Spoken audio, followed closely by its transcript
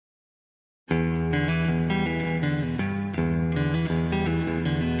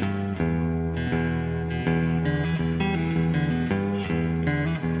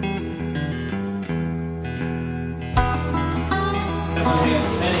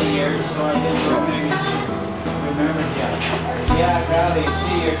many years, so I didn't remember you. Yeah, I'd rather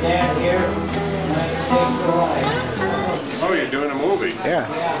see your dad here. Nice stakes of life. Oh, you're doing a movie? Yeah.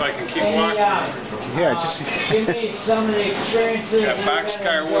 So I can keep watching. Yeah, just... Give me some of the experiences. Got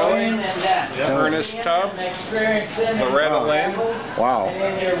Boxcar Willie, Ernest Tubbs, Loretta Lynn. Wow.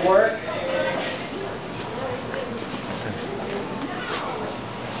 And in your work.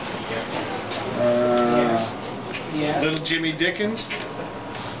 Little Jimmy Dickens.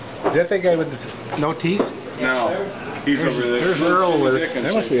 Is that guy with the no teeth? No. He's over there. There's Earl with it.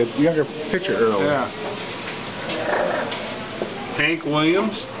 That must be a younger picture, Earl. Yeah. Hank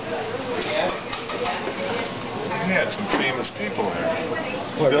Williams. He had some famous people there.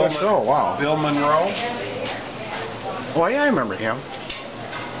 Well, wow. Bill Monroe. Oh, yeah, I remember him.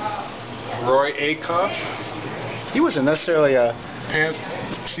 Roy Acuff. He wasn't necessarily a... Pat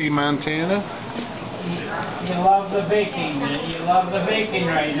C. Montana. You love the baking. You love the baking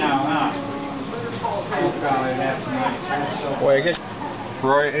right now, huh? Oh, golly, that's nice. That's so Boy, I guess...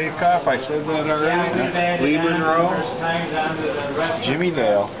 Roy Acuff, I said that already. Lee Monroe. Jimmy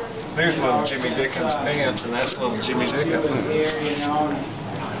Dale. There's little Jimmy Dickens' pants, and that's little Jimmy Dickens.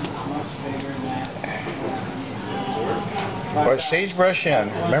 Or Sagebrush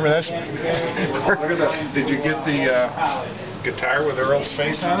Inn. Remember this? Look at that. Did you get the guitar with Earl's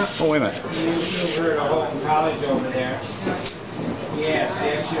face on it? Oh, wait a minute. You heard a whole college over there. Yes,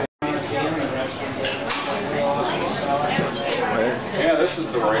 yes. Yeah, this is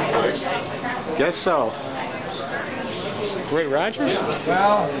the right place. Guess so. Roy Rogers?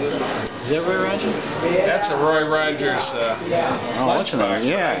 Well, is that Roy Rogers? That's a Roy Rogers oh, what's the name?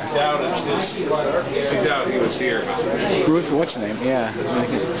 Yeah. I doubt it's his. I doubt he was here. Ruth, what's the name? Yeah.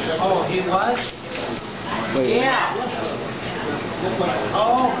 Oh, he was? Wait. Yeah.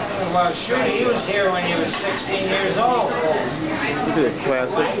 Oh, well, sure, he was here when he was 16 years old. Look at that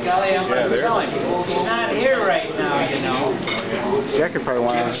classic. Golly, I'm going to tell him. He's not here right now, you know. Jack could probably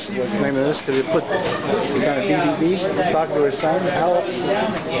want to know the name of this because he's on a DVD. He's talking to his son. How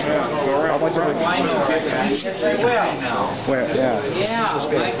much of it? I will. Where? Yeah. Yeah,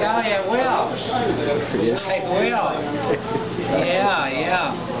 my golly, I will. I will.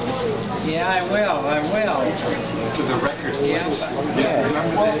 Yeah. Yeah, I will. To the record.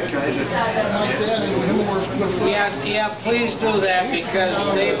 Yeah, please do that because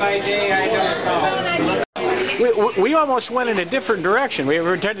day by day I don't know. We almost went in a different direction. We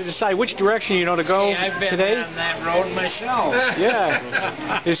were trying to decide which direction to go I've been today. on that road myself. Yeah.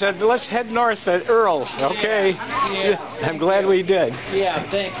 He said, let's head north at Earl's. Okay. Yeah. I'm glad we did. Yeah,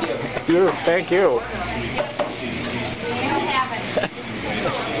 thank you. Thank you.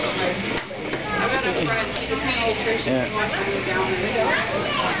 Yeah.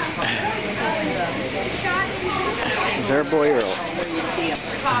 Their boy Earl.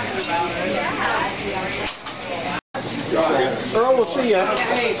 Earl, we'll see you.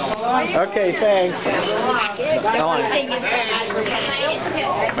 Okay, thanks.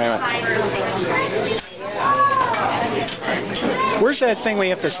 Where's that thing we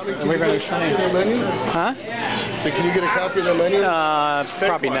have to? We're going to sign. Huh? Can you get a copy of the menu?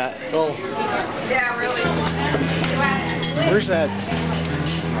 Probably not. Oh. Yeah, really. Where's that?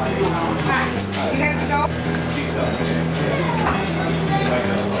 You have to go.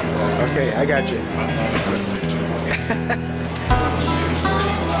 Okay, I got you.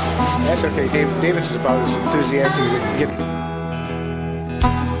 That's okay. David's about as enthusiastic as it can get.